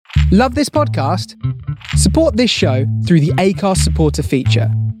Love this podcast? Support this show through the Acast supporter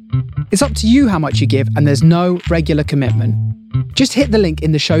feature. It's up to you how much you give, and there's no regular commitment. Just hit the link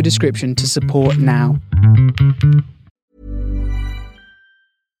in the show description to support now.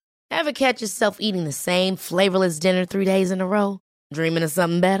 Ever catch yourself eating the same flavorless dinner 3 days in a row? Dreaming of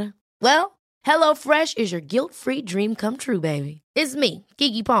something better? Well, HelloFresh is your guilt-free dream come true, baby. It's me,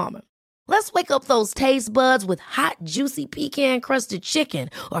 Keke Palmer. Let's wake up those taste buds with hot, juicy pecan-crusted chicken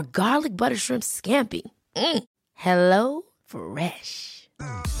or garlic butter shrimp scampi. Hello Fresh.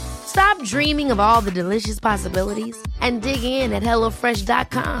 Stop dreaming of all the delicious possibilities and dig in at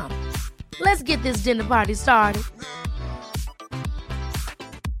HelloFresh.com. Let's get this dinner party started.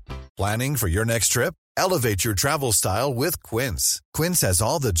 Planning for your next trip? Elevate your travel style with Quince. Quince has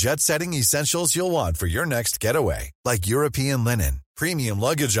all the jet-setting essentials you'll want for your next getaway, like European linen, premium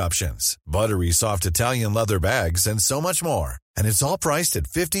luggage options, buttery soft Italian leather bags, and so much more. And it's all priced at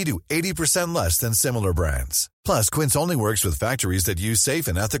 50 to 80% less than similar brands. Plus, Quince only works with factories that use safe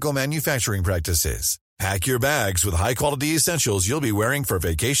and ethical manufacturing practices. Pack your bags with high-quality essentials you'll be wearing for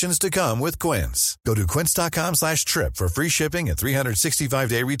vacations to come with Quince. Go to quince.com/trip for free shipping and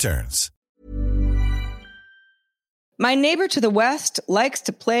 365-day returns. My neighbor to the west likes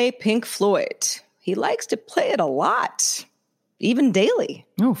to play Pink Floyd. He likes to play it a lot, even daily.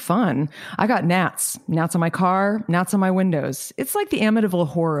 Oh, fun. I got gnats. Gnats on my car, gnats on my windows. It's like the Amityville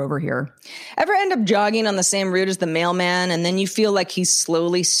horror over here. Ever end up jogging on the same route as the mailman and then you feel like he's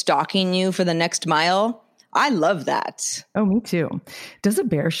slowly stalking you for the next mile? I love that. Oh, me too. Does a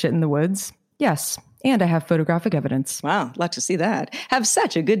bear shit in the woods? Yes. And I have photographic evidence. Wow, love to see that. Have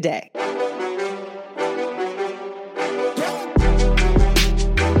such a good day.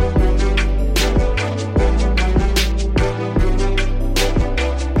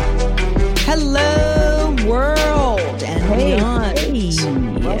 Hello, world, and beyond.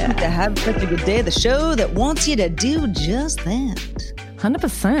 Welcome to Have Such a Good Day, the show that wants you to do just that.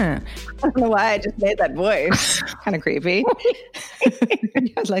 100%. I don't know why I just made that voice. Kind of creepy.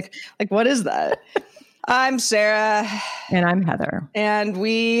 like, what is that? I'm Sarah. And I'm Heather. And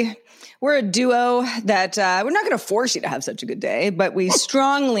we're a duo that we're not going to force you to have such a good day, but we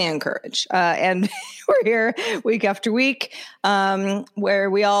strongly encourage. And we're here week after week where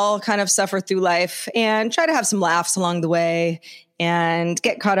we all kind of suffer through life and try to have some laughs along the way and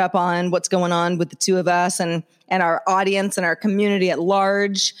get caught up on what's going on with the two of us and our audience and our community at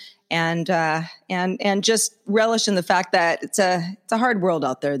large. And just relish in the fact that it's a hard world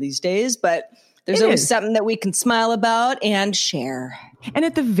out there these days, but there's always something that we can smile about and share. And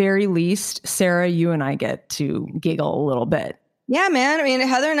at the very least, Sarah, you and I get to giggle a little bit. Yeah, man. I mean,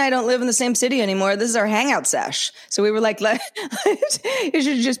 Heather and I don't live in the same city anymore. This is our hangout sesh. So we were like, it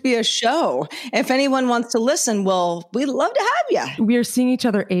should just be a show. If anyone wants to listen, well, we'd love to have you. We are seeing each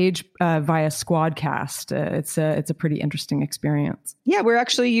other age via Squadcast. It's a pretty interesting experience. Yeah, we're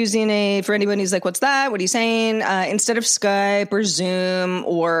actually using for anybody who's like, what's that? What are you saying? Instead of Skype or Zoom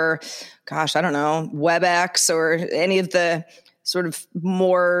or, gosh, I don't know, WebEx or any of the sort of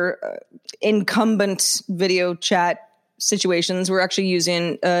more incumbent video chat situations, we're actually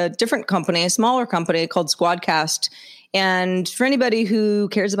using a different company, a smaller company called Squadcast. And for anybody who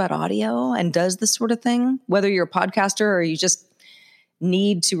cares about audio and does this sort of thing, whether you're a podcaster or you just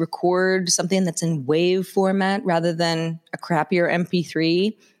need to record something that's in WAV format rather than a crappier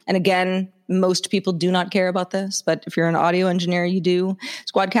MP3. And again, most people do not care about this, but if you're an audio engineer, you do.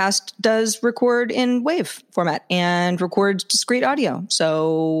 Squadcast does record in WAV format and records discrete audio.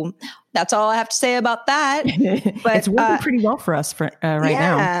 So that's all I have to say about that. But it's working pretty well for us right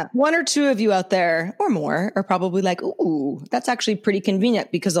now. One or two of you out there or more are probably like, ooh, that's actually pretty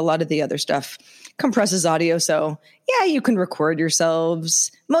convenient because a lot of the other stuff compresses audio. So yeah, you can record yourselves.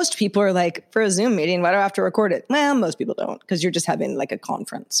 Most people are like, for a Zoom meeting, why do I have to record it? Well, most people don't because you're just having like a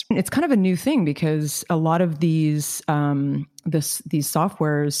conference. It's kind of a new thing because a lot of these softwares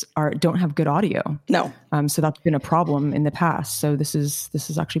don't have good audio. No. So that's been a problem in the past. So this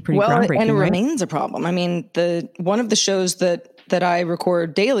is actually pretty groundbreaking. And it right? remains a problem. I mean, one of the shows that I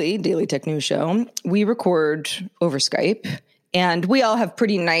record daily, Daily Tech News Show, we record over Skype, and we all have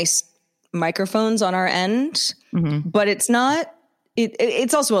pretty nice microphones on our end, but it's not.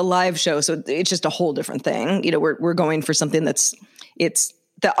 It's also a live show, so it's just a whole different thing. You know, we're going for something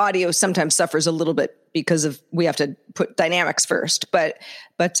the audio sometimes suffers a little bit because of we have to put dynamics first, but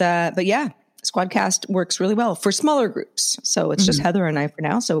yeah, Squadcast works really well for smaller groups. So it's just Heather and I for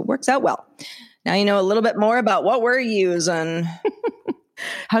now, so it works out well. Now you know a little bit more about what we're using.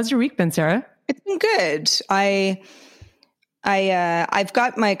 How's your week been, Sarah? It's been good. I've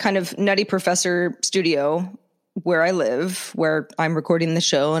got my kind of Nutty Professor studio where I live, where I'm recording the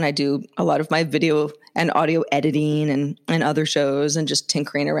show, and I do a lot of my video and audio editing and other shows and just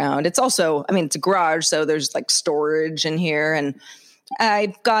tinkering around. It's also, I mean, it's a garage, so there's like storage in here. And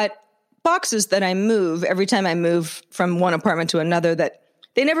I've got boxes that I move every time I move from one apartment to another that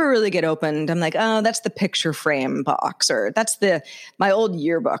they never really get opened. I'm like, oh, that's the picture frame box, or that's my old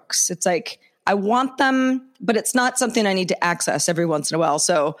yearbooks. It's like, I want them, but it's not something I need to access every once in a while.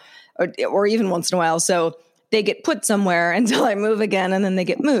 So, or even once in a while. So they get put somewhere until I move again, and then they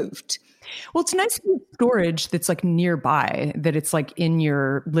get moved. Well, it's nice to have storage that's like nearby, that it's like in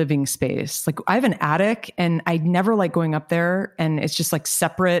your living space. Like I have an attic and I never like going up there, and it's just like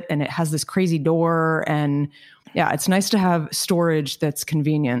separate and it has this crazy door. And yeah, it's nice to have storage that's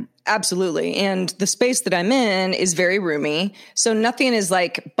convenient. Absolutely. And the space that I'm in is very roomy. So nothing is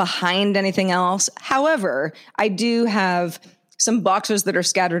like behind anything else. However, I do have some boxes that are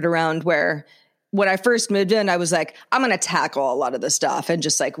scattered around where when I first moved in, I was like, I'm going to tackle a lot of this stuff and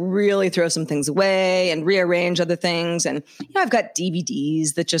just like really throw some things away and rearrange other things. And, I've got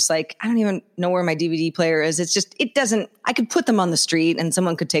DVDs that just like, I don't even know where my DVD player is. It's just, I could put them on the street and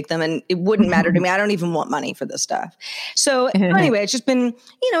someone could take them and it wouldn't matter to me. I don't even want money for this stuff. So anyway, it's just been,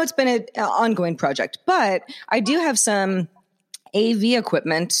 it's been an ongoing project, but I do have some AV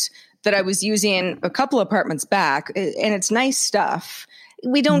equipment that I was using a couple apartments back, and it's nice stuff.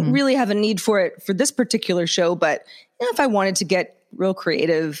 We don't really have a need for it for this particular show, but if I wanted to get real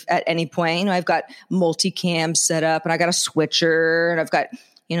creative at any point, I've got multicam set up, and I got a switcher, and I've got,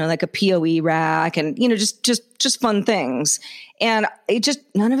 like a PoE rack, and, just fun things. And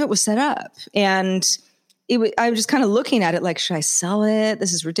none of it was set up. And I was just kind of looking at it like, should I sell it?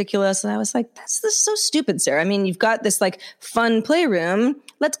 This is ridiculous. And I was like, this is so stupid, Sarah. I mean, you've got this like fun playroom.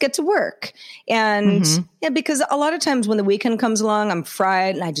 Let's get to work. And because a lot of times when the weekend comes along, I'm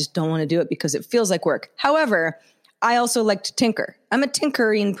fried and I just don't want to do it because it feels like work. However, I also like to tinker. I'm a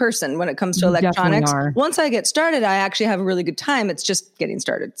tinkering person when it comes to electronics. Once I get started, I actually have a really good time. It's just getting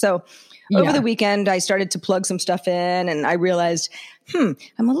started. So over the weekend, I started to plug some stuff in, and I realized, I'm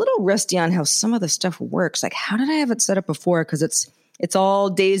a little rusty on how some of the stuff works. Like, how did I have it set up before? Because it's all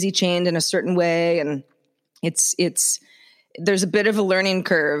daisy chained in a certain way, and there's a bit of a learning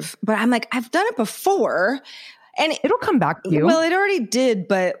curve. But I'm like, I've done it before, and it'll come back to you. Well, it already did,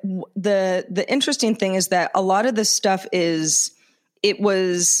 but the interesting thing is that a lot of this stuff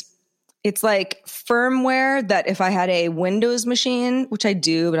it's like firmware that if I had a Windows machine, which I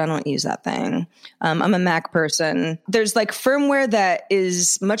do, but I don't use that thing. I'm a Mac person. There's like firmware that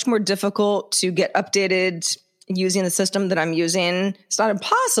is much more difficult to get updated using the system that I'm using. It's not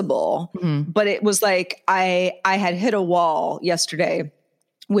impossible, but it was like I had hit a wall yesterday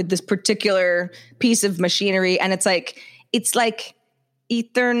with this particular piece of machinery. And it's like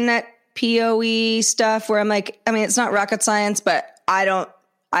Ethernet PoE stuff where I'm like, I mean, it's not rocket science, but I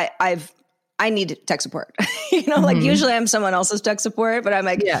need tech support. Like usually I'm someone else's tech support, but I'm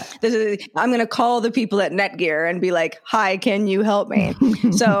like, I'm going to call the people at Netgear and be like, hi, can you help me?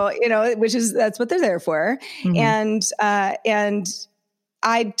 So, that's what they're there for. And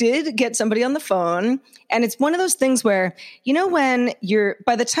I did get somebody on the phone, and it's one of those things where, when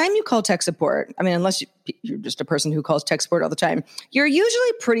by the time you call tech support, I mean, unless you're just a person who calls tech support all the time, you're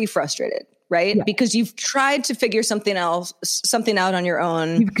usually pretty frustrated. Right? Yeah. Because you've tried to figure something out on your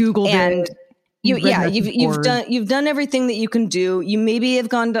own. You've Googled it. You've done everything that you can do. You maybe have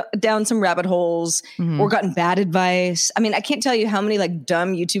gone down some rabbit holes or gotten bad advice. I mean, I can't tell you how many like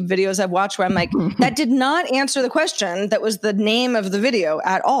dumb YouTube videos I've watched where I'm like, that did not answer the question that was the name of the video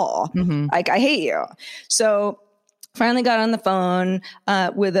at all. Like, I hate you. So finally got on the phone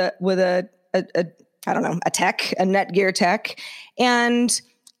with a I don't know, a Netgear tech, and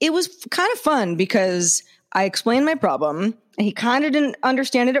it was kind of fun because I explained my problem, and he kind of didn't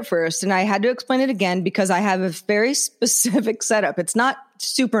understand it at first, and I had to explain it again because I have a very specific setup. It's not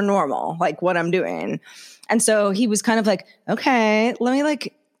super normal, like what I'm doing. And so he was kind of like, okay. And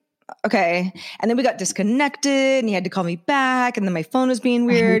then we got disconnected, and he had to call me back, and then my phone was being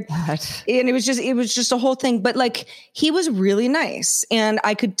weird. And it was just a whole thing. But like, he was really nice. And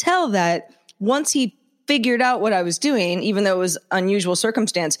I could tell that once he figured out what I was doing, even though it was unusual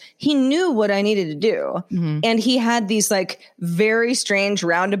circumstance, he knew what I needed to do. And he had these like very strange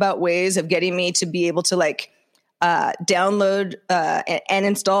roundabout ways of getting me to be able to like download and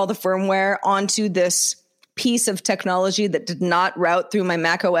install the firmware onto this piece of technology that did not route through my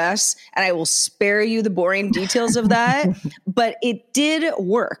Mac OS. And I will spare you the boring details of that, but it did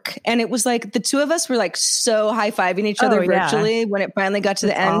work. And it was like the two of us were like so high-fiving each other virtually when it finally got to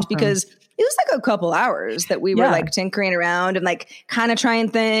the end, because it was like a couple hours that we were like tinkering around and like kind of trying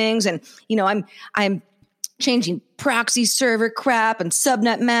things. And, I'm changing proxy server crap and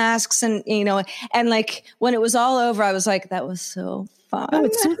subnet masks. And, and like when it was all over, I was like, that was so fun. Oh,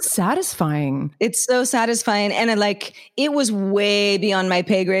 it's so satisfying. It's so satisfying. And it was way beyond my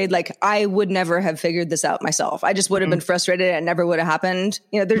pay grade. Like I would never have figured this out myself. I just would have been frustrated and it never would have happened.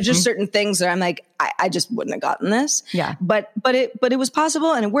 There's just certain things that I'm like, I just wouldn't have gotten this. Yeah. But it was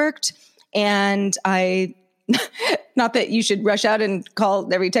possible and it worked. And not that you should rush out and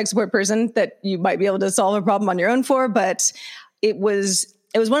call every tech support person that you might be able to solve a problem on your own for, but it was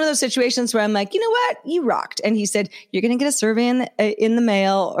one of those situations where I'm like, you know what, you rocked. And he said, you're going to get a survey in the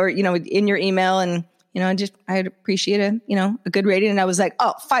mail or, in your email. And, I'd appreciate a good rating. And I was like,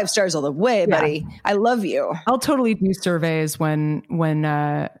 oh, 5 stars all the way, buddy. Yeah. I love you. I'll totally do surveys when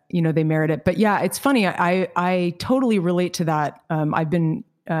they merit it. But yeah, it's funny. I totally relate to that. I've been,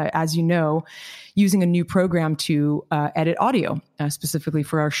 as you know, using a new program to edit audio specifically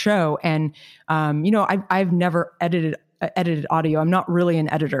for our show. And, I've never edited audio. I'm not really an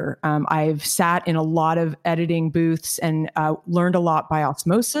editor. I've sat in a lot of editing booths and learned a lot by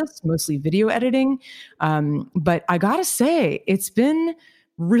osmosis, mostly video editing. But I gotta say, it's been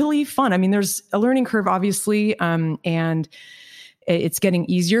really fun. I mean, there's a learning curve, obviously, and it's getting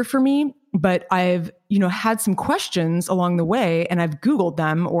easier for me. But I've, had some questions along the way, and I've Googled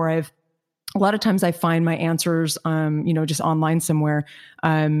them, or a lot of times I find my answers, just online somewhere.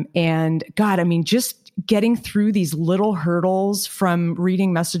 And God, I mean, just getting through these little hurdles from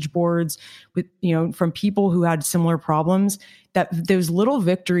reading message boards with, from people who had similar problems, that those little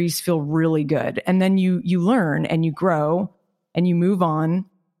victories feel really good. And then you learn and you grow and you move on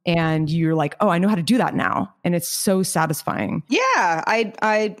and you're like, oh, I know how to do that now. And it's so satisfying. Yeah.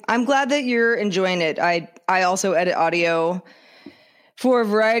 I'm glad that you're enjoying it. I also edit audio for a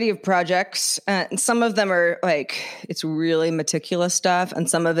variety of projects. And some of them are like, it's really meticulous stuff. And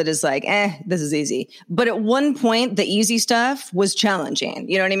some of it is like, this is easy. But at one point, the easy stuff was challenging.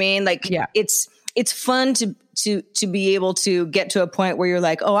 You know what I mean? Like, yeah. It's fun to be able to get to a point where you're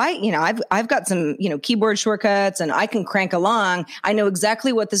like, oh, I've got some, keyboard shortcuts and I can crank along. I know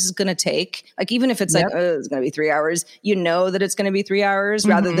exactly what this is going to take. Like, even if it's like, oh, it's going to be 3 hours, that it's going to be 3 hours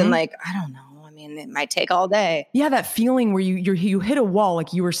rather than like, I don't know. It might take all day. Yeah, that feeling where you hit a wall,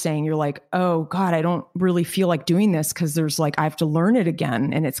 like you were saying, you're like, oh God, I don't really feel like doing this because there's like, I have to learn it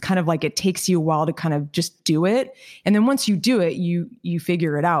again. And it's kind of like, it takes you a while to kind of just do it. And then once you do it, you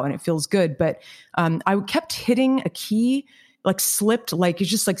figure it out and it feels good. But I kept hitting a key, like slipped, like it's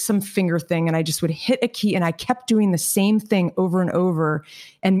just like some finger thing. And I just would hit a key and I kept doing the same thing over and over.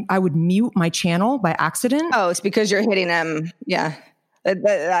 And I would mute my channel by accident. Oh, it's because you're hitting them. Yeah.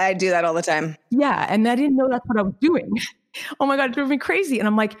 I do that all the time. Yeah. And I didn't know that's what I was doing. Oh my God, it drove me crazy. And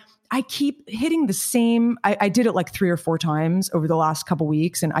I'm like, I keep hitting the same. I did it like 3 or 4 times over the last couple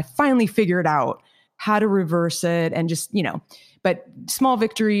weeks. And I finally figured out how to reverse it and just, but small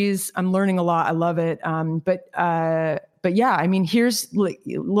victories. I'm learning a lot. I love it. But yeah, I mean, here's a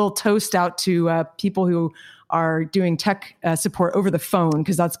little toast out to people who are doing tech support over the phone,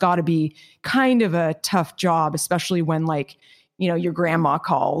 because that's got to be kind of a tough job, especially when your grandma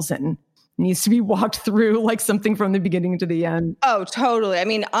calls and needs to be walked through like something from the beginning to the end. Oh, totally. I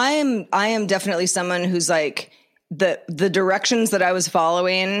mean, I am definitely someone who's like the directions that I was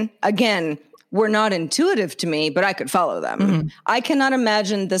following, again, were not intuitive to me, but I could follow them. Mm-hmm. I cannot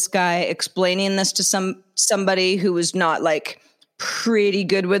imagine this guy explaining this to somebody who was not like pretty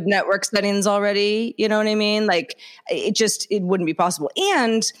good with network settings already. You know what I mean? Like it wouldn't be possible.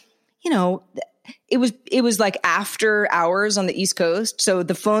 And, it was like after hours on the East Coast. So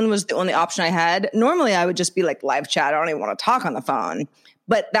the phone was the only option I had. Normally I would just be like live chat. I don't even want to talk on the phone,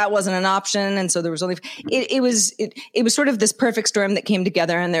 but that wasn't an option. And so there was only, it was sort of this perfect storm that came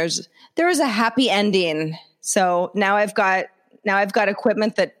together, and there was a happy ending. So now I've got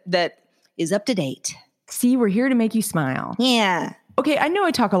equipment that is up to date. See, we're here to make you smile. Yeah. Okay. I know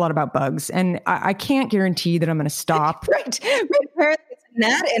I talk a lot about bugs, and I can't guarantee that I'm going to stop. Right.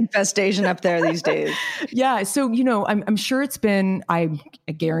 Gnat infestation up there these days. Yeah. So, I'm sure I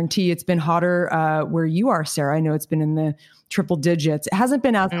guarantee it's been hotter where you are, Sarah. I know it's been in the triple digits. It hasn't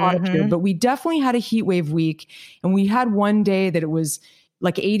been as hot here, but we definitely had a heat wave week. And we had one day that it was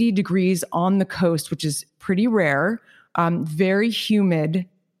like 80 degrees on the coast, which is pretty rare, very humid,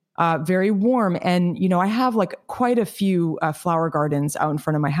 very warm. And, I have like quite a few flower gardens out in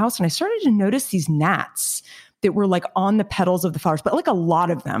front of my house. And I started to notice these gnats that were like on the petals of the flowers, but like a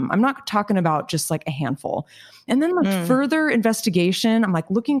lot of them. I'm not talking about just like a handful. And then like further investigation, I'm like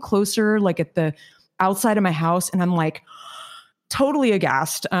looking closer, like at the outside of my house. And I'm like, totally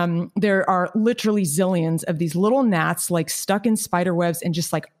aghast. There are literally zillions of these little gnats like stuck in spider webs and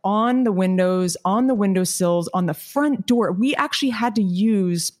just like on the windows, on the windowsills, on the front door. We actually had to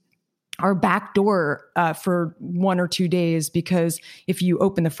use our back door for 1 or 2 days because if you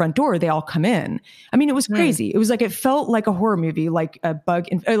open the front door, they all come in. I mean, it was crazy. It was like, it felt like a horror movie, like a bug,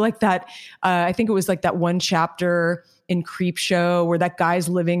 like that. I think it was like that one chapter in Creepshow where that guy's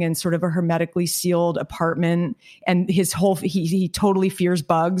living in sort of a hermetically sealed apartment and he totally fears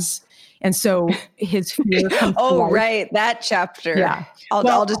bugs. And so his fear comes to life. Right. That chapter. Yeah.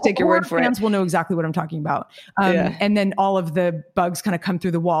 I'll just take your word for it. Fans will know exactly what I'm talking about. And then all of the bugs kind of come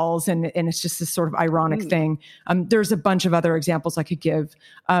through the walls and it's just this sort of ironic thing. There's a bunch of other examples I could give.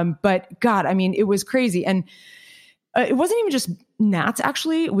 But God, I mean, it was crazy. And it wasn't even just gnats,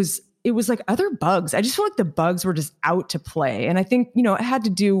 actually. It was like other bugs. I just feel like the bugs were just out to play. And I think, it had to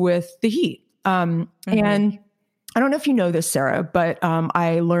do with the heat. And I don't know if you know this, Sarah, but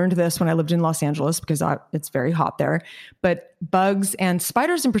I learned this when I lived in Los Angeles because it's very hot there. But bugs and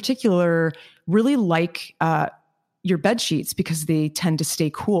spiders in particular really like your bed sheets because they tend to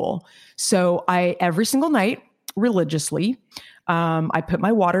stay cool. So every single night, religiously, I put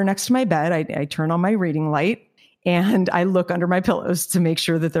my water next to my bed. I turn on my reading light. And I look under my pillows to make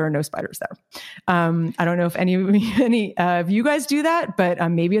sure that there are no spiders there. I don't know if any of you guys do that,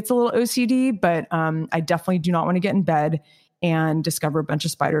 but maybe it's a little OCD, but I definitely do not want to get in bed and discover a bunch of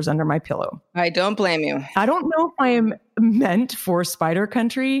spiders under my pillow. I don't blame you. I don't know if I am meant for spider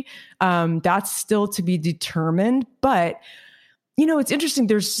country. That's still to be determined, but it's interesting.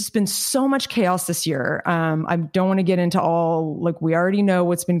 There's just been so much chaos this year. I don't want to get into all, like, we already know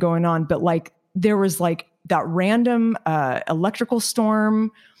what's been going on, but like, there was like that random electrical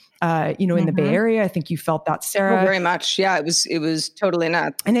storm, in the Bay Area. I think you felt that, Sarah. Oh, very much. Yeah, it was totally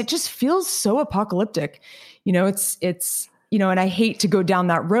nuts. And it just feels so apocalyptic. It's and I hate to go down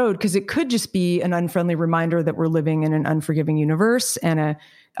that road because it could just be an unfriendly reminder that we're living in an unforgiving universe and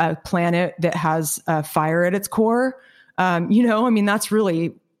a planet that has fire at its core. That's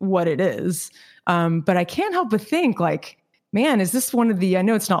really what it is. But I can't help but think, like, man, is this one of the, I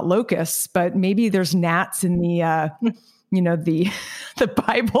know it's not locusts, but maybe there's gnats in the, the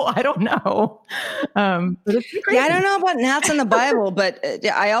Bible. I don't know. But it's crazy. Yeah, I don't know about gnats in the Bible, but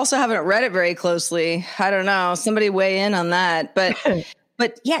I also haven't read it very closely. I don't know. Somebody weigh in on that. But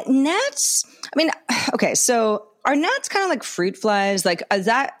yeah, gnats, I mean, okay, so are gnats kind of like fruit flies? Like, is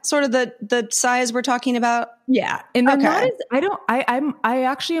that sort of the size we're talking about? Yeah. And they're not as,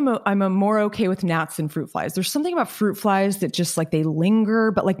 I'm more okay with gnats than fruit flies. There's something about fruit flies that just like they linger,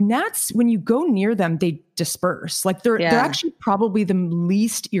 but like gnats, when you go near them, they disperse. Like they're actually probably the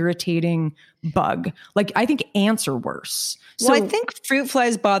least irritating bug. Like I think ants are worse. So, well, I think fruit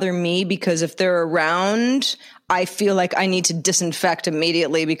flies bother me because if they're around, I feel like I need to disinfect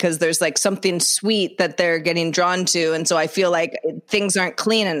immediately because there's like something sweet that they're getting drawn to. And so I feel like things aren't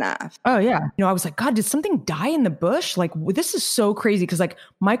clean enough. Oh yeah. I was like, God, did something die in the bush? Like this is so crazy. Cause like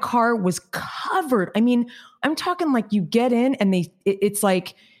my car was covered. I mean, I'm talking like you get in and it's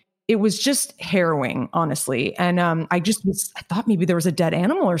like, it was just harrowing, honestly. And I thought maybe there was a dead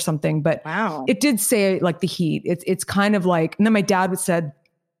animal or something, but wow. It did say like the heat. It's kind of like, and then my dad would said,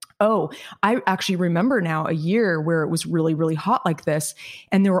 oh, I actually remember now a year where it was really, really hot like this.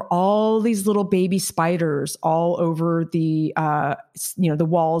 And there were all these little baby spiders all over the, the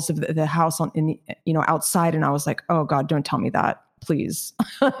walls of the house outside. And I was like, oh God, don't tell me that, please.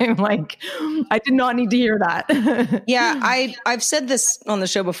 I'm like, I did not need to hear that. Yeah. I've said this on the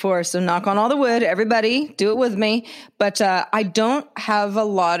show before, so knock on all the wood, everybody do it with me. But I don't have a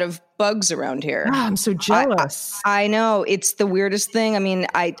lot of bugs around here. Oh, I'm so jealous. I know, it's the weirdest thing. I mean,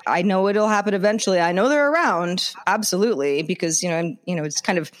 I know it'll happen eventually. I know they're around, absolutely, because it's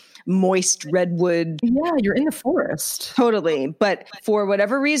kind of moist redwood. Yeah, you're in the forest. Totally. But for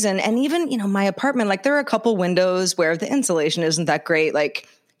whatever reason, and even my apartment, like there are a couple windows where the insulation isn't that great. Like,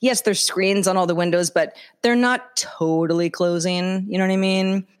 yes, there's screens on all the windows, but they're not totally closing. You know what I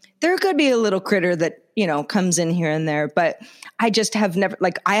mean? There could be a little critter that comes in here and there, but I just have never,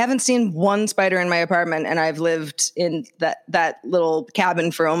 I haven't seen one spider in my apartment, and I've lived in that little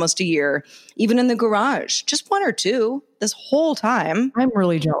cabin for almost a year, even in the garage, just one or two this whole time. I'm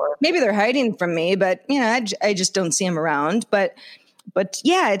really jealous. Maybe they're hiding from me, but I just don't see them around. But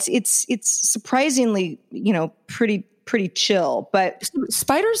yeah, it's surprisingly, pretty chill. But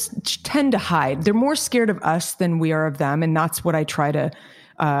spiders tend to hide. They're more scared of us than we are of them. And that's what I try to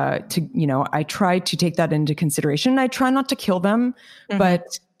I try to take that into consideration. I try not to kill them,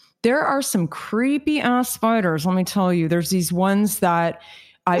 but there are some creepy ass spiders. Let me tell you, there's these ones that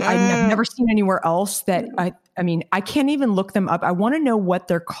I've never seen anywhere else that I mean, I can't even look them up. I want to know what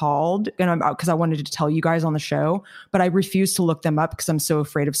they're called, and because I wanted to tell you guys on the show, but I refuse to look them up because I'm so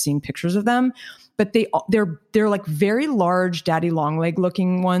afraid of seeing pictures of them. But they're like very large daddy long leg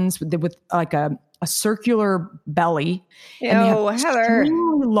looking ones with like a circular belly. And they have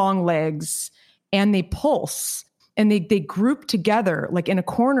extremely long legs, and they pulse, and they group together like in a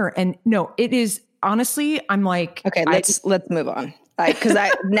corner. And no, it is honestly, I'm like, okay, let's move on. Because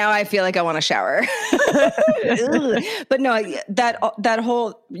now I feel like I want to shower. But no, that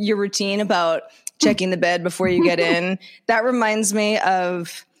whole your routine about checking the bed before you get in, that reminds me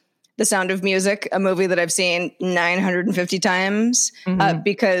of The Sound of Music, a movie that I've seen 950 times.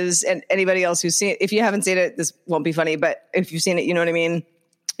 Because, and anybody else who's seen it, if you haven't seen it, this won't be funny, but if you've seen it, you know what I mean.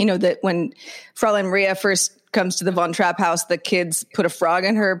 You know that when Fräulein Maria first comes to the Von Trapp house, the kids put a frog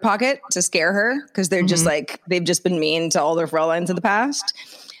in her pocket to scare her because they're just like, they've just been mean to all their Fräuleins in the past.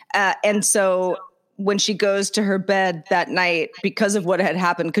 And so when she goes to her bed that night, because of what had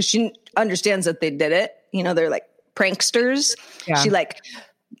happened, because she understands that they did it, you know, they're like pranksters. Yeah. She like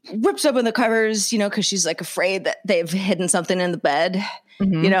rips open the covers, you know, because she's like afraid that they've hidden something in the bed,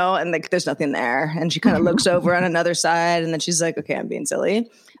 you know, and like there's nothing there. And she kind of looks over on another side, and then she's like, okay, I'm being silly.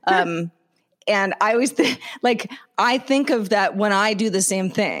 And I always I think of that when I do the same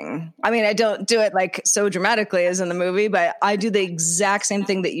thing. I mean, I don't do it like so dramatically as in the movie, but I do the exact same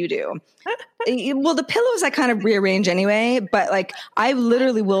thing that you do. Well, the pillows I kind of rearrange anyway, but like I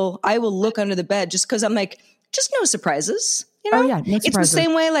will look under the bed just because I'm like, just no surprises. You know? Oh, yeah, no surprises. It's the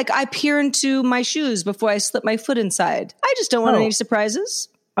same way like I peer into my shoes before I slip my foot inside. I just don't want any surprises.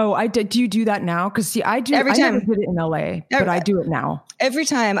 Oh, I did. Do you do that now? Because see, I do. Every time. I never did it in LA, but I do it now. Every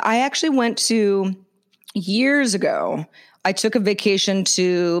time. I actually went to years ago. I took a vacation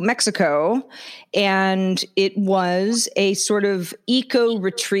to Mexico, and it was a sort of eco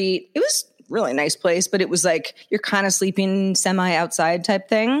retreat. It was a really nice place, but it was like you're kind of sleeping semi outside type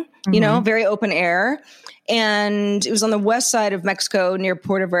thing, you know, very open air. And it was on the west side of Mexico near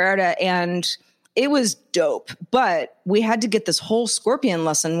Puerto Vallarta, and it was dope, but we had to get this whole scorpion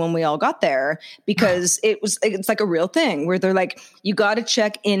lesson when we all got there because it's like a real thing where they're like, you got to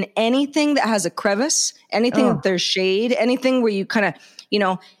check in anything that has a crevice, anything that there's shade, anything where you kind of, you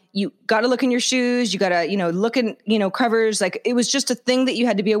know, you got to look in your shoes. You got to, you know, look in, you know, covers. Like it was just a thing that you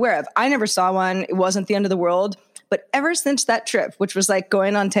had to be aware of. I never saw one. It wasn't the end of the world. But ever since that trip, which was like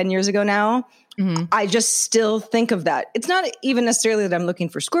going on 10 years ago now, I just still think of that. It's not even necessarily that I'm looking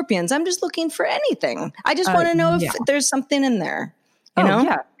for scorpions. I'm just looking for anything. I just want to know if there's something in there. You know?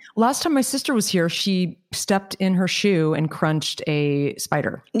 Yeah. Last time my sister was here, she stepped in her shoe and crunched a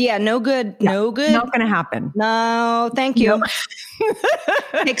spider. Yeah, no good. Yeah, no good. Not going to happen. No, thank you.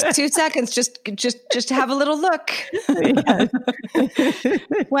 No. Takes 2 seconds. Just have a little look.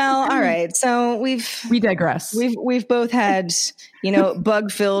 Well, all right. So we digress. We've both had, you know,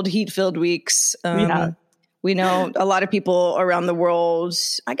 bug-filled, heat-filled weeks. We know a lot of people around the world.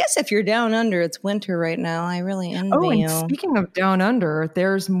 I guess if you're down under, it's winter right now. I really envy you. Speaking of down under,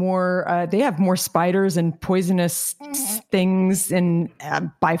 there's more. They have more spiders and poisonous things, and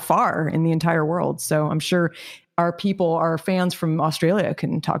by far in the entire world. So I'm sure our fans from Australia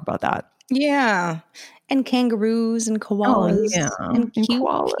can talk about that. Yeah, and kangaroos and koalas. Oh, yeah. And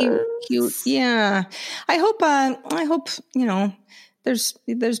cute. Yeah, I hope you know. There's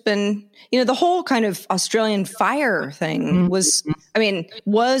been, you know, the whole kind of Australian fire thing was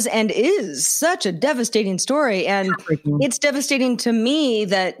and is such a devastating story. And it's devastating to me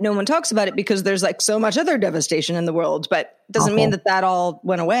that no one talks about it because there's like so much other devastation in the world, but it doesn't mean that all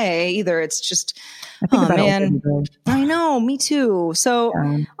went away either. It's just, oh man, I know, me too. So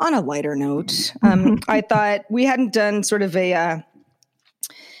on a lighter note, I thought we hadn't done sort of an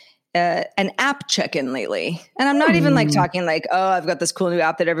app check-in lately. And I'm not even like talking like, oh, I've got this cool new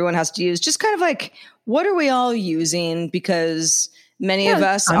app that everyone has to use. Just kind of like, what are we all using? Because many of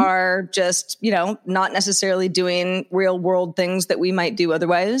us are just, you know, not necessarily doing real world things that we might do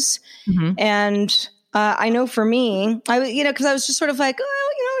otherwise. And I know for me, because I was just sort of like,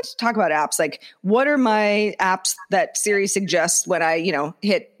 oh, you know, let's talk about apps. Like, what are my apps that Siri suggests when I, you know,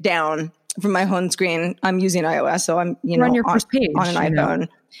 hit down from my home screen? I'm using iOS, so I'm, you know, on your first page on an iPhone. Know.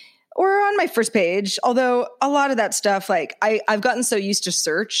 Or on my first page, although a lot of that stuff, like I've gotten so used to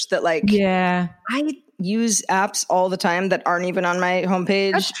search that like, I use apps all the time that aren't even on my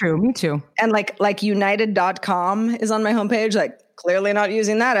homepage. That's true. Me too. And like United.com is on my homepage, like clearly not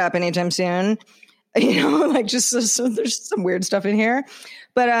using that app anytime soon, you know, like just so there's some weird stuff in here.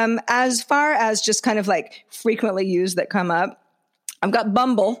 But as far as just kind of like frequently used that come up, I've got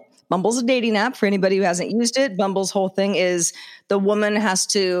Bumble. Bumble's a dating app for anybody who hasn't used it. Bumble's whole thing is the woman has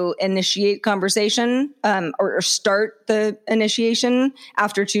to initiate conversation or start the initiation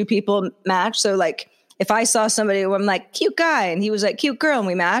after two people match. So like if I saw somebody who I'm like, cute guy, and he was like, cute girl, and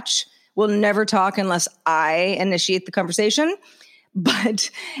we match, we'll never talk unless I initiate the conversation. But,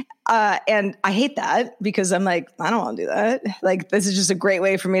 and I hate that because I'm like, I don't want to do that. Like, this is just a great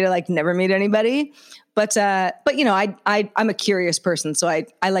way for me to like never meet anybody. But you know, I'm a curious person. So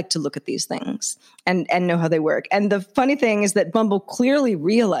I like to look at these things and know how they work. And the funny thing is that Bumble clearly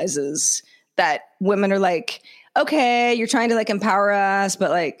realizes that women are like, okay, you're trying to like empower us,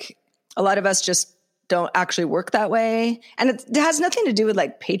 but like a lot of us just don't actually work that way. And it has nothing to do with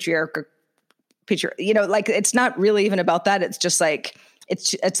like patriarch, you know, like it's not really even about that. It's just like,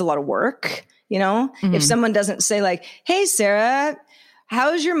 it's a lot of work, you know? Mm-hmm. If someone doesn't say like, hey, Sarah,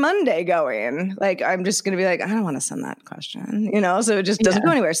 how's your Monday going? Like, I'm just going to be like, I don't want to send that question, you know? So it just doesn't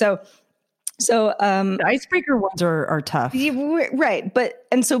go anywhere. So the icebreaker ones are tough. Right.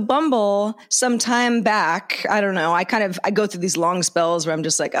 And so Bumble some time back, I don't know, I go through these long spells where I'm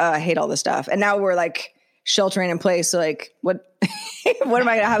just like, oh, I hate all this stuff. And now we're like sheltering in place. So like, what am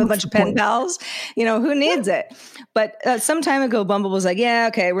I going to have a bunch of pen pals? You know, who needs it? But some time ago, Bumble was like, yeah,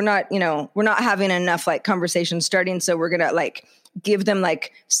 okay, we're not having enough like conversations starting. So we're going to like give them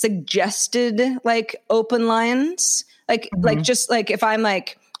like suggested like open lines. Like, like just like if I'm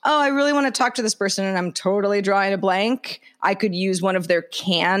like, oh, I really want to talk to this person and I'm totally drawing a blank, I could use one of their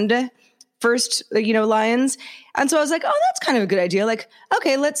canned first, you know, lines. And so I was like, oh, that's kind of a good idea. Like,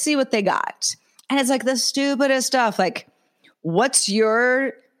 okay, let's see what they got. And it's like the stupidest stuff. Like, what's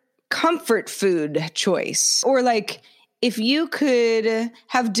your comfort food choice? Or like, if you could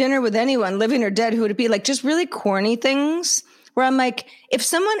have dinner with anyone, living or dead, who would it be? Like just really corny things where I'm like, if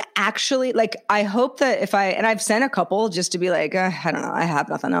someone actually, like, I hope that and I've sent a couple just to be like, I don't know, I have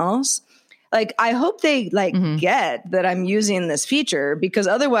nothing else. Like, I hope they like get that I'm using this feature because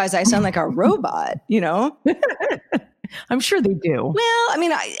otherwise I sound like a robot, you know? I'm sure they do. Well, I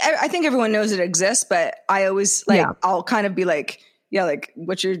mean, I think everyone knows it exists, but I always like, I'll kind of be like, yeah, like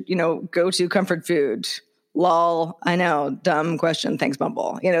what's your, you know, go-to comfort food? Lol, I know, dumb question. Thanks,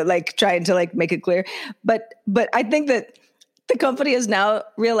 Bumble. You know, like trying to like make it clear. But I think that the company has now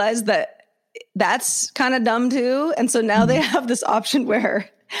realized that that's kind of dumb too. And so now they have this option where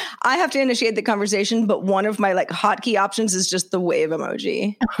I have to initiate the conversation, but one of my like hotkey options is just the wave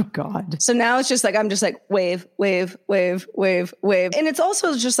emoji. Oh God. So now it's just like, I'm just like wave, wave, wave, wave, wave. And it's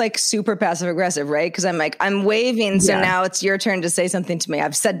also just like super passive aggressive, right? Because I'm like, I'm waving. So now it's your turn to say something to me.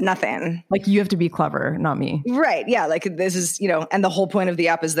 I've said nothing. Like you have to be clever, not me. Right. Yeah. Like this is, you know, and the whole point of the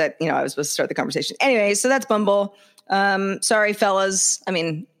app is that, you know, I was supposed to start the conversation. Anyway, so that's Bumble. Sorry, fellas. I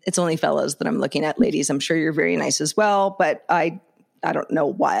mean, it's only fellas that I'm looking at. Ladies, I'm sure you're very nice as well, but I don't know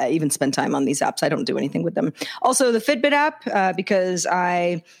why I even spend time on these apps. I don't do anything with them. Also, the Fitbit app, because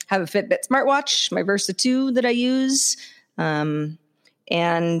I have a Fitbit smartwatch, my Versa 2 that I use, and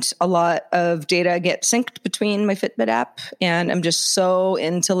a lot of data get synced between my Fitbit app, and I'm just so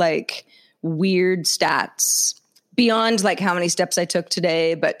into like weird stats beyond like how many steps I took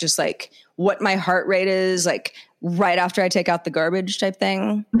today, but just like what my heart rate is, like right after I take out the garbage type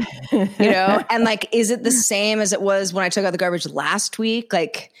thing, you know? And like, is it the same as it was when I took out the garbage last week?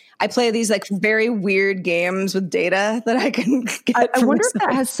 Like I play these like very weird games with data that I can get. I wonder if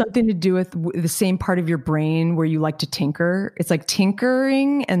that has something to do with the same part of your brain where you like to tinker. It's like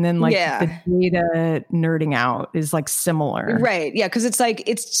tinkering and then like the data nerding out is like similar. Right. Yeah. Cause it's like,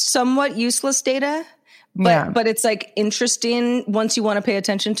 it's somewhat useless data, but it's like interesting once you want to pay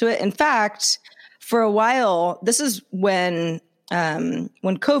attention to it. In fact, for a while, this is when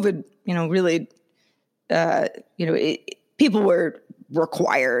COVID, you know, really, you know, people were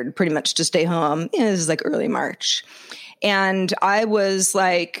required pretty much to stay home. You know, this is like early March. And I was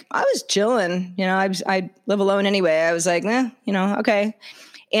chilling, you know, I live alone anyway. I was like, you know, okay.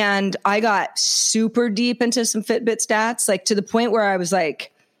 And I got super deep into some Fitbit stats, like to the point where I was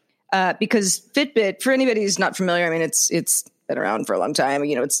like, because Fitbit, for anybody who's not familiar, I mean, it's been around for a long time.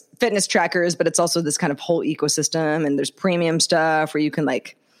 You know, it's fitness trackers, but it's also this kind of whole ecosystem. And there's premium stuff where you can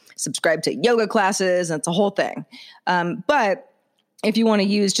like subscribe to yoga classes, and it's a whole thing. But if you want to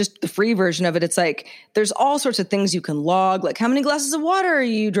use just the free version of it, it's like there's all sorts of things you can log, like how many glasses of water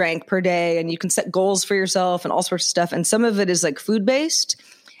you drank per day, and you can set goals for yourself and all sorts of stuff. And some of it is like food based.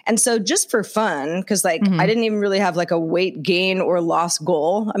 And so just for fun, because like I didn't even really have like a weight gain or loss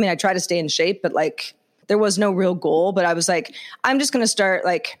goal. I mean, I try to stay in shape, but like there was no real goal. But I was like, I'm just going to start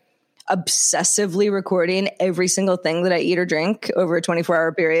like obsessively recording every single thing that I eat or drink over a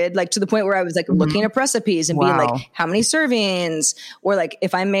 24-hour period, like to the point where I was like looking up recipes and being like, how many servings? Or like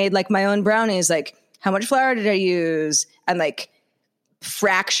if I made like my own brownies, like how much flour did I use? And like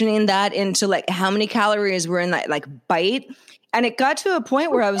fractioning that into like how many calories were in that like bite. And it got to a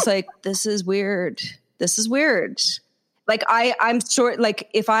point where I was like, this is weird. This is weird. Like I'm sure like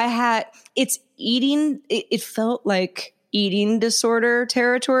if I had, it's eating, it felt like eating disorder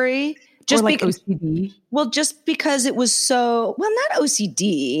territory. Just like OCD. Well, just because it was so, well, not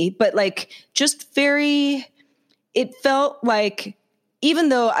OCD, but like just very, it felt like, even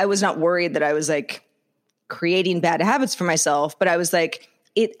though I was not worried that I was like creating bad habits for myself, but I was like,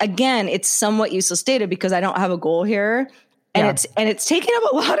 it's somewhat useless data because I don't have a goal here. And it's taking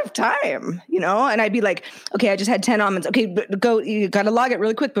up a lot of time, you know? And I'd be like, okay, I just had 10 almonds. Okay, go, you got to log it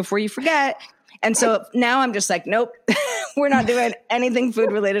really quick before you forget. And so now I'm just like, nope, we're not doing anything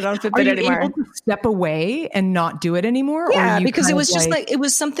food related on Fitbit anymore. Are you able to step away and not do it anymore? Yeah, because it was just like, it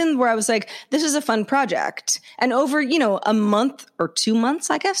was something where I was like, this is a fun project. And over, you know, a month or 2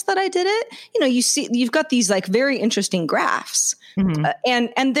 months, I guess that I did it, you know, you've got these like very interesting graphs.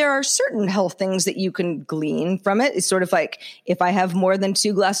 And there are certain health things that you can glean from it. It's sort of like, if I have more than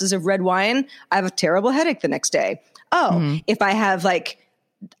 2 glasses of red wine, I have a terrible headache the next day. If I have like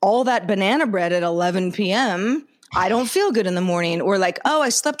all that banana bread at 11 p.m., I don't feel good in the morning, or like, I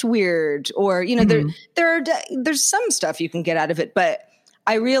slept weird, or, you know, there's some stuff you can get out of it. But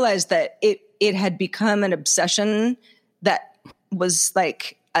I realized that it had become an obsession that was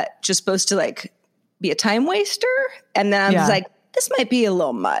like just supposed to like be a time waster. And then I was like, this might be a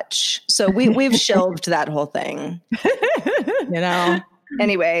little much. So we've shelved that whole thing, you know?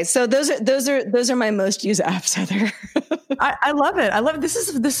 Anyway, so those are my most used apps, Heather. I love it. I love it.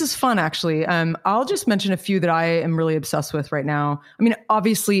 This is fun, actually. I'll just mention a few that I am really obsessed with right now. I mean,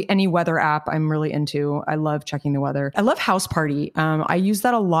 obviously, any weather app I'm really into. I love checking the weather. I love House Party. I use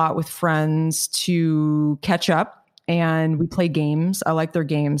that a lot with friends to catch up, and we play games. I like their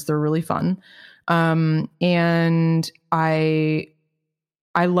games. They're really fun. And I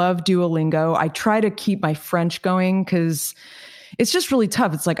love Duolingo. I try to keep my French going because it's just really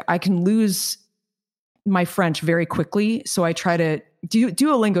tough. It's like I can lose my French very quickly. So I try to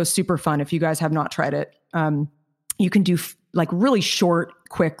Duolingo is super fun. If you guys have not tried it, you can do like really short,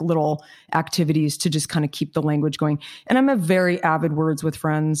 quick little activities to just kind of keep the language going. And I'm a very avid Words with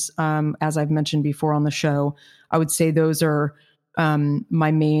Friends. As I've mentioned before on the show, I would say those are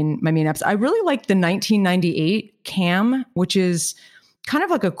my main apps. I really like the 1998 Cam, which is kind of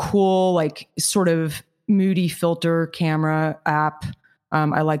like a cool, like sort of moody filter camera app.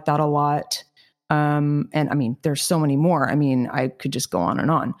 I like that a lot. And I mean, there's so many more. I mean, I could just go on and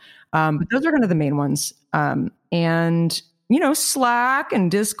on. But those are kind of the main ones. And, you know, Slack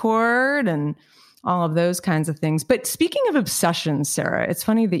and Discord and all of those kinds of things. But speaking of obsessions, Sarah, it's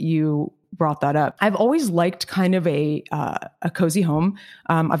funny that you brought that up. I've always liked kind of a cozy home.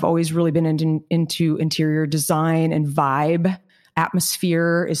 I've always really been into interior design and vibe.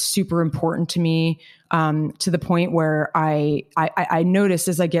 Atmosphere is super important to me, to the point where I notice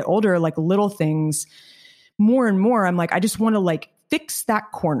as I get older, like little things more and more, I'm like, I just want to like fix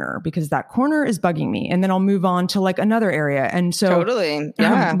that corner because that corner is bugging me. And then I'll move on to like another area. And so totally,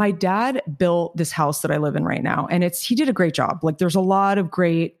 yeah. My dad built this house that I live in right now, and he did a great job. Like there's a lot of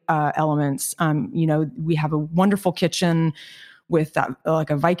great elements. You know, we have a wonderful kitchen with like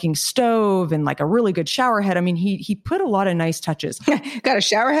a Viking stove and like a really good shower head. I mean, he put a lot of nice touches. Got a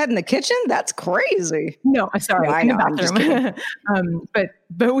shower head in the kitchen? That's crazy. No, I'm sorry. No, I know. I'm just kidding.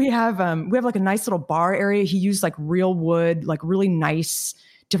 But we have like a nice little bar area. He used like real wood, like really nice,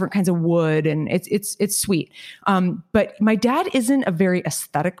 different kinds of wood, and it's sweet. But my dad isn't a very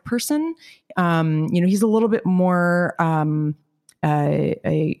aesthetic person. You know, he's a little bit more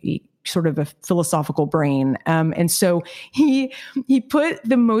a sort of a philosophical brain. And so he put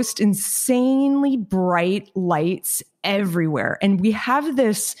the most insanely bright lights everywhere. And we have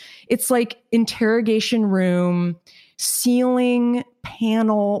this, it's like interrogation room, ceiling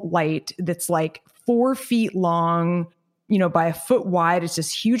panel light that's like 4 feet long, you know, by a foot wide. It's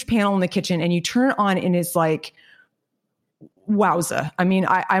this huge panel in the kitchen, and you turn it on and it's like, wowza. I mean,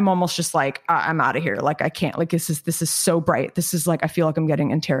 I'm almost just like, I'm out of here. Like I can't, like, this is so bright. This is like, I feel like I'm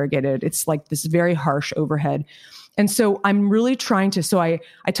getting interrogated. It's like this very harsh overhead. And so I'm really trying to, so I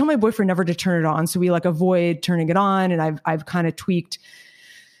tell my boyfriend never to turn it on. So we like avoid turning it on. And I've kind of tweaked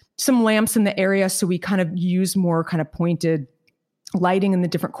some lamps in the area. So we kind of use more kind of pointed lighting in the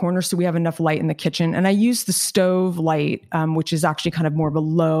different corners so we have enough light in the kitchen. And I use the stove light, which is actually kind of more of a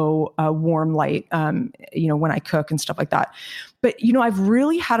low, warm light, when I cook and stuff like that. But, I've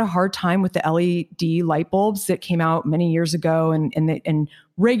really had a hard time with the LED light bulbs that came out many years ago, and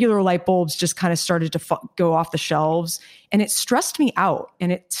regular light bulbs just kind of started to go off the shelves, and it stressed me out.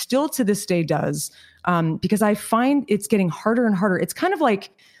 And it still to this day does, because I find it's getting harder and harder. It's kind of like,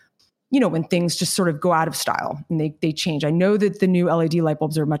 when things just sort of go out of style and they change. I know that the new LED light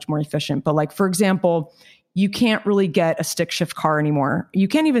bulbs are much more efficient, but like, for example, you can't really get a stick shift car anymore. You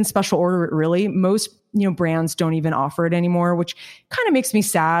can't even special order it really. Most, brands don't even offer it anymore, which kind of makes me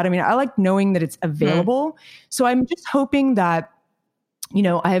sad. I mean, I like knowing that it's available. So I'm just hoping that,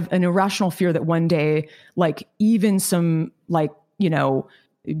 I have an irrational fear that one day, like even some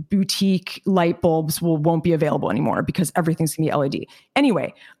boutique light bulbs won't be available anymore because everything's gonna be LED.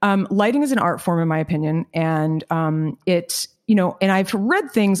 Anyway, lighting is an art form in my opinion. And and I've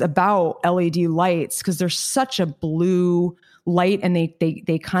read things about LED lights because there's such a blue light and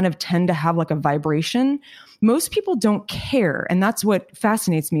they kind of tend to have like a vibration. Most people don't care. And that's what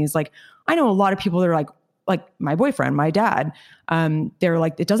fascinates me is like, I know a lot of people that are like my boyfriend, my dad, they're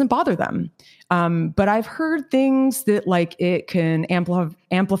like, it doesn't bother them. But I've heard things that like it can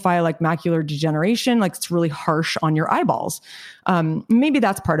amplify like macular degeneration, like it's really harsh on your eyeballs. Maybe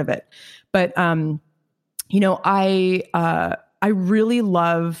that's part of it. But, I really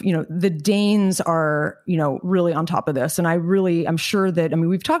love, the Danes are, really on top of this. And I'm sure that,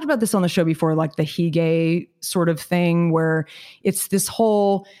 we've talked about this on the show before, like the Hygge sort of thing where it's this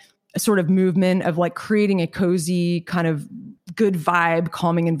whole sort of movement of like creating a cozy kind of good vibe,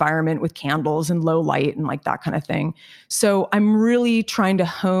 calming environment with candles and low light and like that kind of thing. So I'm really trying to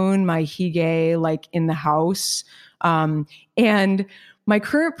hone my Hygge like in the house. And my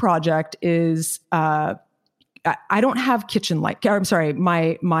current project is, I don't have kitchen light. I'm sorry,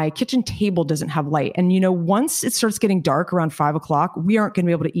 my kitchen table doesn't have light. And once it starts getting dark around 5:00, we aren't going to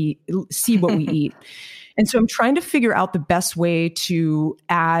be able to see what we eat. And so I'm trying to figure out the best way to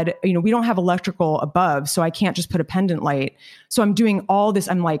add, we don't have electrical above, so I can't just put a pendant light. So I'm doing all this.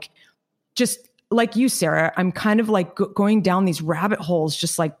 I'm like, just like you, Sarah, I'm kind of like going down these rabbit holes,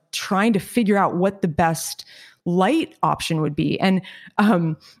 just like trying to figure out what the best light option would be. And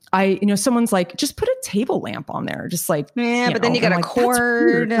someone's like, just put a table lamp on there. Just like, but then you got a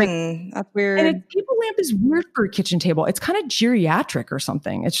cord and that's weird. And a table lamp is weird for a kitchen table. It's kind of geriatric or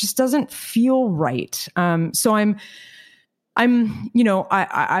something. It just doesn't feel right. So I'm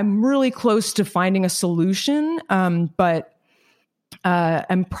really close to finding a solution. But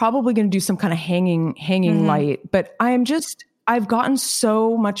I'm probably going to do some kind of hanging light, but I've gotten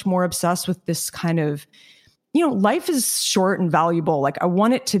so much more obsessed with this kind of, life is short and valuable. Like I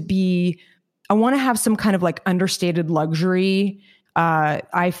want to have some kind of like understated luxury.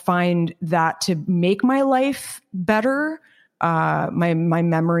 I find that to make my life better, my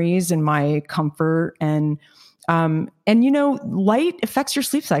memories and my comfort and light affects your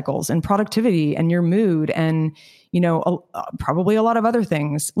sleep cycles and productivity and your mood and, probably a lot of other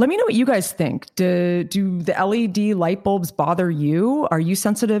things. Let me know what you guys think. Do the LED light bulbs bother you? Are you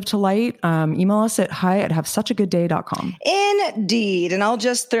sensitive to light? Email us at hi@havesuchagoodday.com. Indeed. And I'll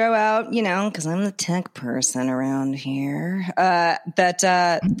just throw out, because I'm the tech person around here, that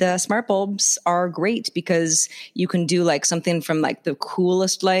the smart bulbs are great because you can do like something from like the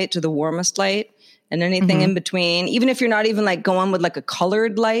coolest light to the warmest light. And anything in between, even if you're not even like going with like a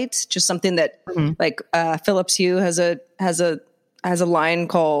colored light, just something that like Philips Hue has a line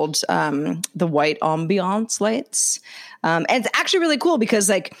called the white ambiance lights. And it's actually really cool because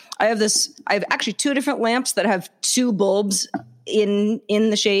like I have actually two different lamps that have two bulbs in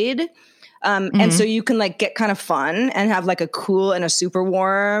the shade. And so you can like get kind of fun and have like a cool and a super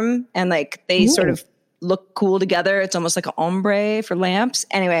warm and like they sort of look cool together. It's almost like an ombre for lamps.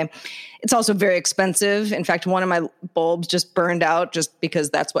 Anyway, it's also very expensive. In fact, one of my bulbs just burned out just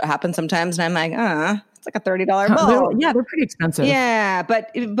because that's what happens sometimes. And I'm like, it's like a $30 bulb. Yeah, they're pretty expensive. Yeah, but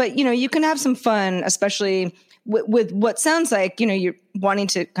you can have some fun, especially with what sounds like, you're wanting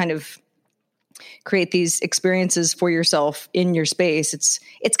to kind of create these experiences for yourself in your space.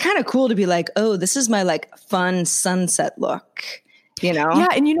 It's kind of cool to be like, oh, this is my like fun sunset look. Yeah.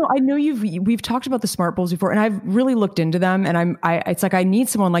 And I know we've talked about the smart bulbs before and I've really looked into them and it's like, I need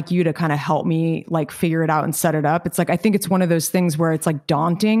someone like you to kind of help me like figure it out and set it up. It's like, I think it's one of those things where it's like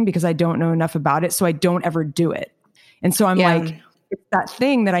daunting because I don't know enough about it. So I don't ever do it. And so I'm like, it's that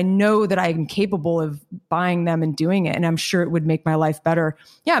thing that I know that I'm capable of buying them and doing it. And I'm sure it would make my life better.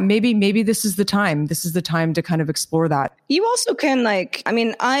 Yeah, maybe this is the time. This is the time to kind of explore that. You also can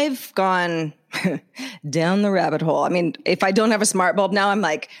I've gone down the rabbit hole. I mean, if I don't have a smart bulb now, I'm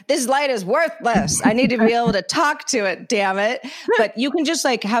like, this light is worthless. I need to be able to talk to it, damn it. But you can just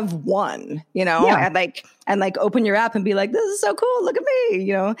like have one, and open your app and be like, this is so cool. Look at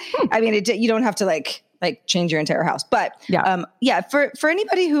me, I mean, you don't have to like change your entire house. But for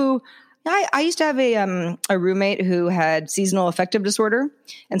anybody who, I used to have a roommate who had seasonal affective disorder.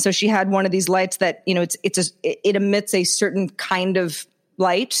 And so she had one of these lights that, it emits a certain kind of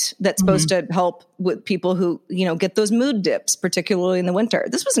light that's supposed to help with people who, get those mood dips, particularly in the winter.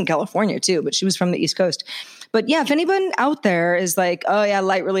 This was in California too, but she was from the East Coast. But yeah, if anyone out there is like, oh yeah,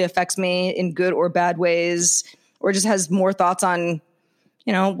 light really affects me in good or bad ways, or just has more thoughts on,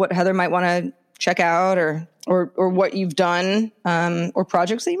 what Heather might want to check out or what you've done, or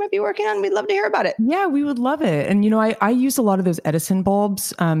projects that you might be working on, we'd love to hear about it. Yeah, we would love it. And, I use a lot of those Edison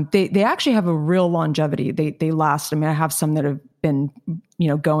bulbs. They actually have a real longevity. They last. I mean, I have some that have been,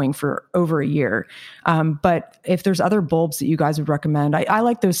 going for over a year. But if there's other bulbs that you guys would recommend, I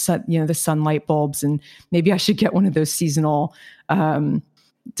like those, the sunlight bulbs, and maybe I should get one of those seasonal,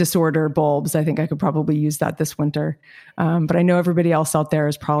 disorder bulbs. I think I could probably use that this winter. But I know everybody else out there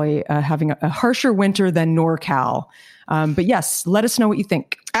is probably having a harsher winter than NorCal. But yes, let us know what you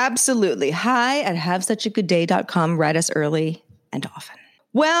think. Absolutely. hi@havesuchagoodday.com. Write us early and often.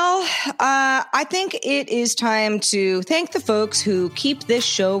 Well, I think it is time to thank the folks who keep this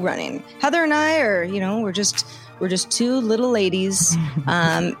show running. Heather and I are, we're just two little ladies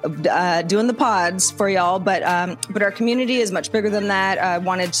doing the pods for y'all, but our community is much bigger than that. I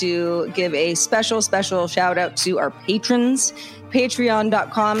wanted to give a special shout out to our patrons.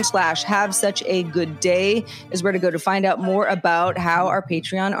 Patreon.com/havesuchagoodday is where to go to find out more about how our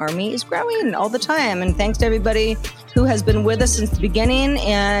Patreon army is growing all the time. And thanks to everybody who has been with us since the beginning.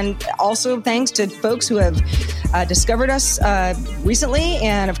 And also thanks to folks who have discovered us recently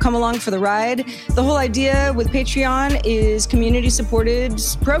and have come along for the ride. The whole idea with Patreon is community-supported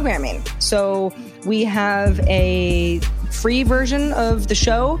programming. So we have a free version of the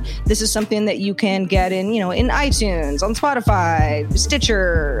show. This is something that you can get in iTunes, on Spotify,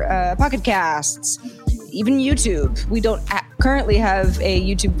 Stitcher, Pocket Casts, even YouTube. We don't currently have a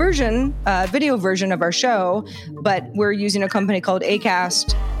YouTube version, video version of our show, but we're using a company called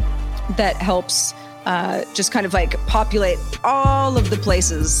Acast that helps just kind of like populate all of the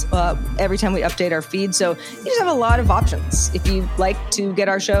places every time we update our feed. So you just have a lot of options. If you like to get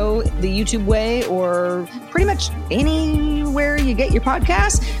our show the YouTube way or pretty much anywhere you get your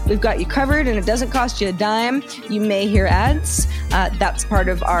podcasts, we've got you covered, and it doesn't cost you a dime. You may hear ads. That's part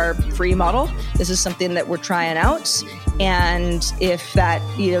of our free model. This is something that we're trying out. And if that,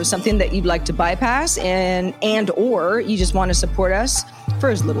 something that you'd like to bypass and or you just want to support us for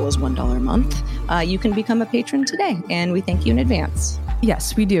as little as $1 a month, you can become a patron today. And we thank you in advance.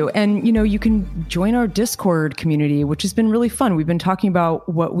 Yes, we do. And, you can join our Discord community, which has been really fun. We've been talking about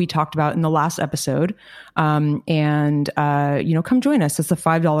what we talked about in the last episode. Come join us. It's the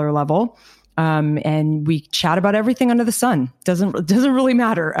 $5 level. And we chat about everything under the sun. Doesn't really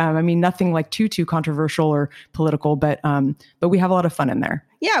matter. Nothing like too controversial or political, but we have a lot of fun in there.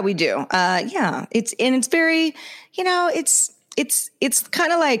 Yeah, we do. It's very, it's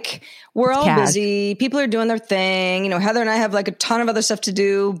kind of like we're all busy. People are doing their thing. Heather and I have like a ton of other stuff to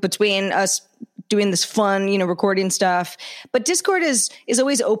do between us doing this fun, recording stuff. But Discord is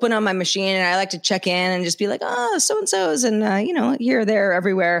always open on my machine, and I like to check in and just be like, oh, so-and-so's, and, here, there,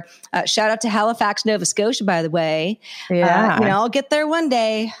 everywhere. Shout out to Halifax, Nova Scotia, by the way. Yeah. I'll get there one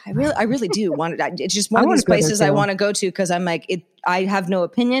day. I really do want it. It's just one of these places I want to go to because I'm like, I have no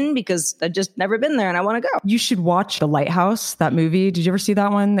opinion because I've just never been there and I want to go. You should watch The Lighthouse, that movie. Did you ever see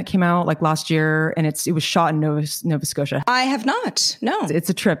that one that came out like last year? And it was shot in Nova Scotia. I have not. No.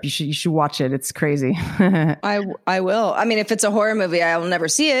 It's a trip. You should watch it. It's crazy. I will. I mean, if it's a horror movie, I will never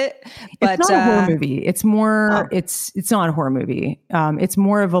see it. But it's not a horror movie. It's more. It's not a horror movie. It's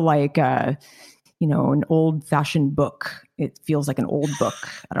more of a an old fashioned book. It feels like an old book.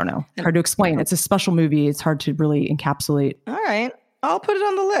 I don't know. Hard to explain. It's a special movie. It's hard to really encapsulate. All right. I'll put it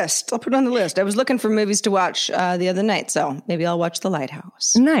on the list. I was looking for movies to watch the other night, so maybe I'll watch The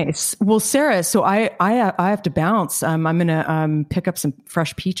Lighthouse. Nice. Well, Sarah, so I have to bounce. I'm going to pick up some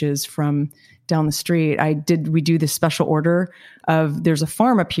fresh peaches from down the street. We do this special order there's a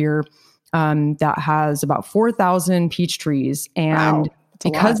farm up here that has about 4,000 peach trees. And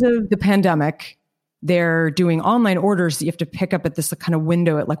because of the pandemic, they're doing online orders that you have to pick up at this kind of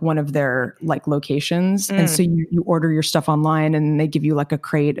window at like one of their like locations. And so you order your stuff online and they give you like a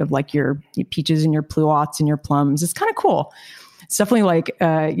crate of like your peaches and your pluots and your plums. It's kind of cool. It's definitely like,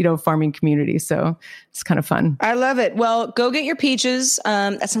 farming community. So it's kind of fun. I love it. Well, go get your peaches.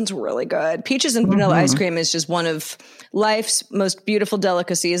 That sounds really good. Peaches and vanilla ice cream is just one of life's most beautiful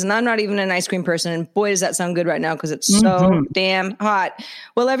delicacies. And I'm not even an ice cream person. And boy, does that sound good right now because it's so damn hot.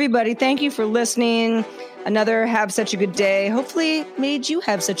 Well, everybody, thank you for listening. Another Have Such a Good Day. Hopefully made you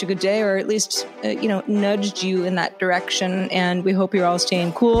have such a good day, or at least, nudged you in that direction. And we hope you're all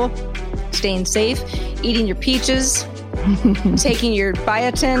staying cool, staying safe, eating your peaches, taking your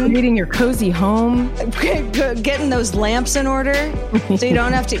biotin, eating your cozy home, getting those lamps in order so you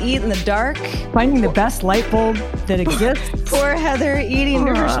don't have to eat in the dark, finding the best light bulb that exists. Poor Heather eating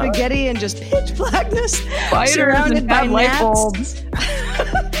her spaghetti and just pitch blackness, surrounded by light bulbs.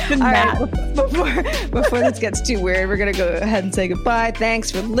 All right, before this gets too weird, we're going to go ahead and say goodbye. Thanks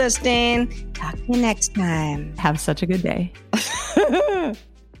for listening. Talk to you next time. Have such a good day.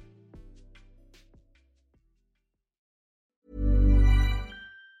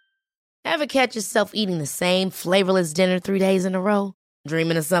 Ever catch yourself eating the same flavorless dinner 3 days in a row?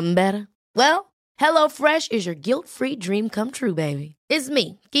 Dreaming of something better? Well, HelloFresh is your guilt-free dream come true, baby. It's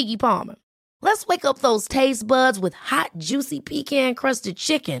me, Keke Palmer. Let's wake up those taste buds with hot, juicy pecan-crusted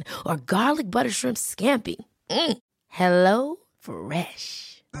chicken or garlic butter shrimp scampi. Hello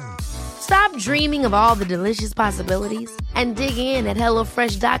Fresh. Stop dreaming of all the delicious possibilities and dig in at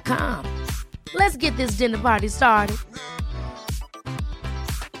HelloFresh.com. Let's get this dinner party started.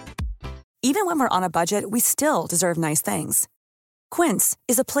 Even when we're on a budget, we still deserve nice things. Quince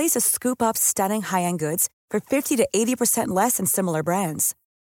is a place to scoop up stunning high-end goods for 50 to 80% less than similar brands.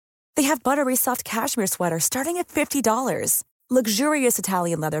 They have buttery soft cashmere sweaters starting at $50, luxurious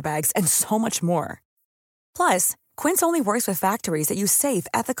Italian leather bags, and so much more. Plus, Quince only works with factories that use safe,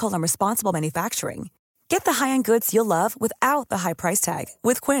 ethical, and responsible manufacturing. Get the high-end goods you'll love without the high price tag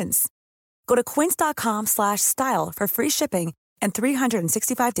with Quince. Go to quince.com/style for free shipping and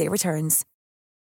 365-day returns.